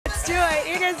do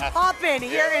it. It is popping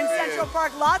here in Central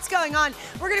Park. Lots going on.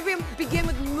 We're going to begin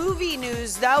with movie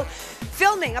news, though.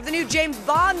 Filming of the new James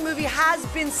Bond movie has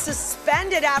been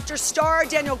suspended after star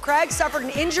Daniel Craig suffered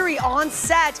an injury on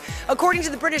set. According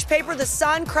to the British paper The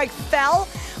Sun, Craig fell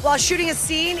while shooting a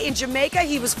scene in Jamaica.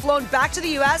 He was flown back to the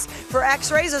U.S. for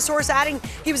x-rays, a source adding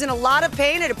he was in a lot of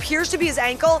pain. It appears to be his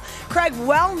ankle. Craig,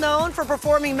 well known for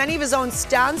performing many of his own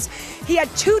stunts. He had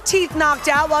 2 teeth knocked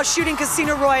out while shooting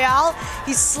Casino Royale.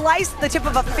 He sliced the tip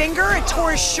of a finger and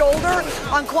tore his shoulder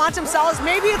on Quantum Solace.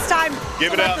 Maybe it's time to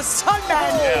let the sun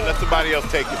bend. Yeah, let somebody else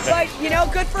take it. But, you know,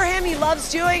 good for him. He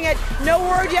loves doing it. No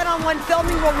word yet on when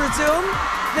filming will resume.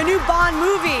 The new Bond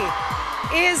movie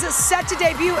is set to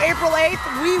debut April 8th.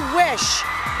 We wish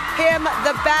him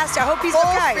the best. I hope he's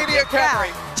okay. Speedy recovery.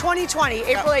 2020,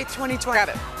 April 8th, 2020. Got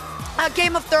it.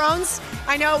 Game of Thrones.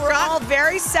 I know we're all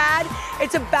very sad.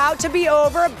 It's about to be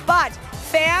over, but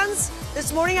fans,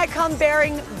 this morning I come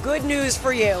bearing good news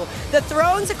for you. The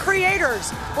Thrones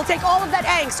creators will take all of that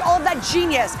angst, all of that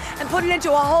genius, and put it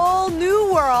into a whole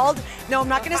new world. No, I'm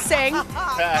not going to sing.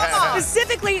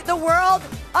 Specifically, the world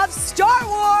of Star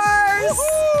Wars.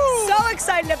 So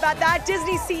excited about that.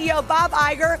 Disney CEO Bob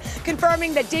Iger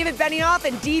confirming that David Benioff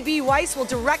and D.B. Weiss will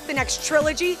direct the next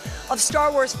trilogy of Star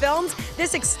Wars films.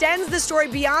 This extends the story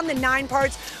beyond the 9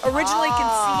 parts originally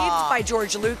conceived by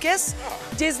George Lucas.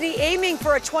 Disney aiming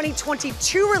for a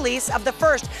 2022 release of the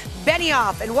first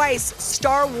Benioff and Weiss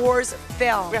Star Wars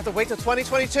film. We have to wait till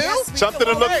 2022? Yes, something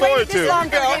to look forward to. This long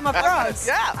for Game of Thrones.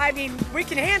 Yeah. I mean, we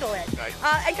can handle it. Nice.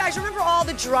 And guys, remember all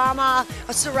the drama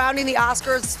surrounding the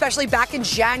Oscars, especially back in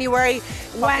January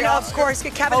when, of course,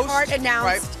 Kevin Hart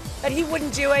announced that he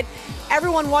wouldn't do it.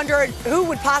 Everyone wondered who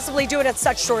would possibly do it at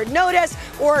such short notice,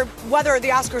 or whether the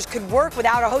Oscars could work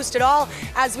without a host at all.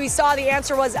 As we saw, the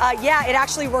answer was, yeah, it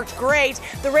actually worked great.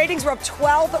 The ratings were up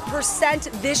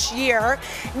 12% this year.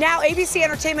 Now, ABC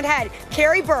Entertainment head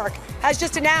Carrie Burke has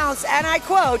just announced, and I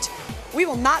quote, "We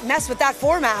will not mess with that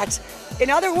format." In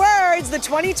other words, the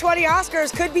 2020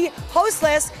 Oscars could be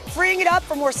hostless, freeing it up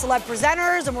for more celeb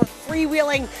presenters, a more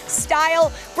freewheeling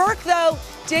style. Burke, though,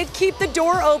 did keep the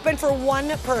door open for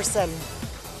one person.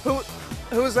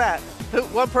 Who's that?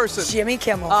 One person? Jimmy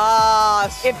Kimmel.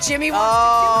 If If Jimmy wants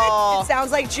to do it, it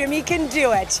sounds like Jimmy can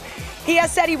do it. He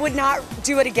has said he would not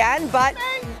do it again, but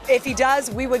if he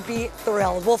does, we would be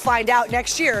thrilled. We'll find out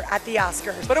next year at the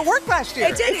Oscars. But it worked last year.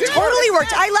 It did. It totally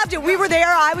worked. I loved it. We were there.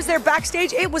 I was there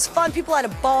backstage. It was fun. People had a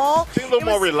ball. Seemed a little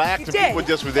more relaxed and people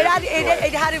just were there.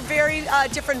 It had a very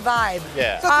different vibe.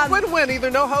 Yeah. So it's a win-win. Either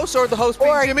no host or the host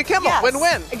being Jimmy Kimmel. Yes,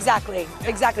 Win-win. Exactly.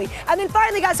 Exactly. And then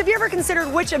finally, guys, have you ever considered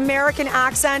which American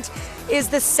accent is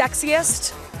the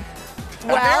sexiest?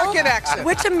 Well, American accent.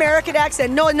 Which American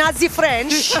accent? No, not the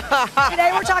French. Today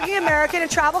we're talking American. A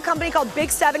travel company called Big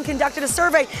 7 conducted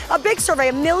a big survey,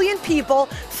 1 million people,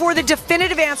 for the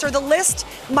definitive answer. The list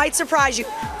might surprise you.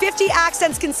 50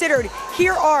 accents considered.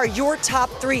 Here are your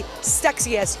top 3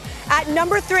 sexiest. At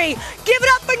number 3, give it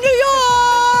up for New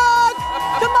York!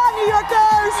 Come on, New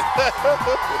Yorkers!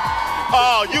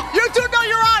 Oh, You two know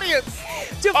your audience.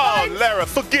 Defined, Lara,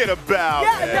 forget about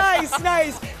it.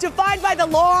 nice. Defined by the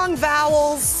long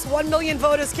vowels. 1 million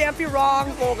voters, can't be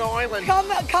wrong. Long Island.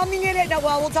 Coming in at,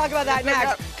 we'll talk about that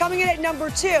next. Coming in at number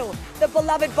 2, the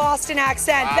beloved Boston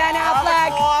accent. Ben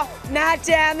Affleck, Matt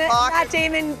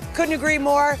Damon, couldn't agree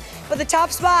more. But the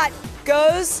top spot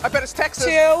goes I bet it's Texas.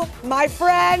 to my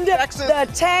friend, Texas.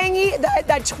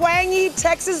 the twangy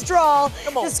Texas drawl.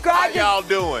 Come on. Described How y'all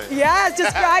doing? Yes,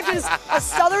 described as a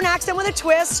southern accent with a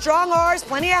twist, strong R's,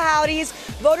 plenty of howdies.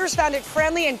 Voters found it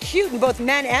friendly and cute in both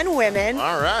men and women.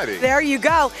 All righty. There you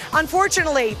go.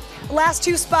 Unfortunately, last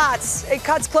 2 spots, it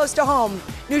cuts close to home.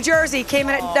 New Jersey came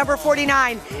in at number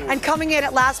 49, and coming in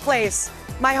at last place,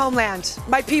 my homeland,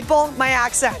 my people, my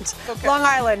accent, Long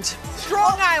Island.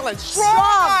 Strong Island. Strong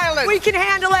Island. We can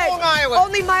handle it. Strong Island.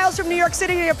 Only miles from New York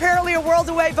City, and apparently a world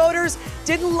away. Voters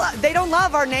they don't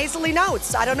love our nasally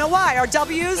notes. I don't know why. Our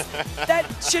W's that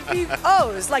should be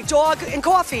O's, like dog and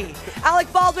coffee.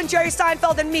 Alec Baldwin, Jerry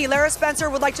Seinfeld, and me, Lara Spencer,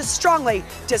 would like to strongly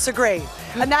disagree.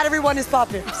 And that, everyone, is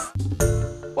Pop News.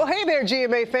 Well, hey there,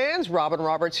 GMA fans. Robin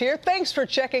Roberts here. Thanks for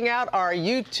checking out our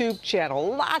YouTube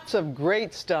channel. Lots of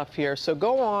great stuff here. So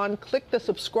go on, click the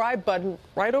subscribe button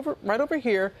right over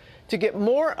here to get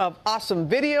more of awesome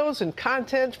videos and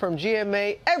content from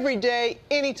GMA every day,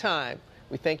 anytime.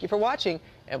 We thank you for watching,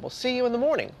 and we'll see you in the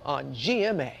morning on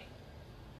GMA.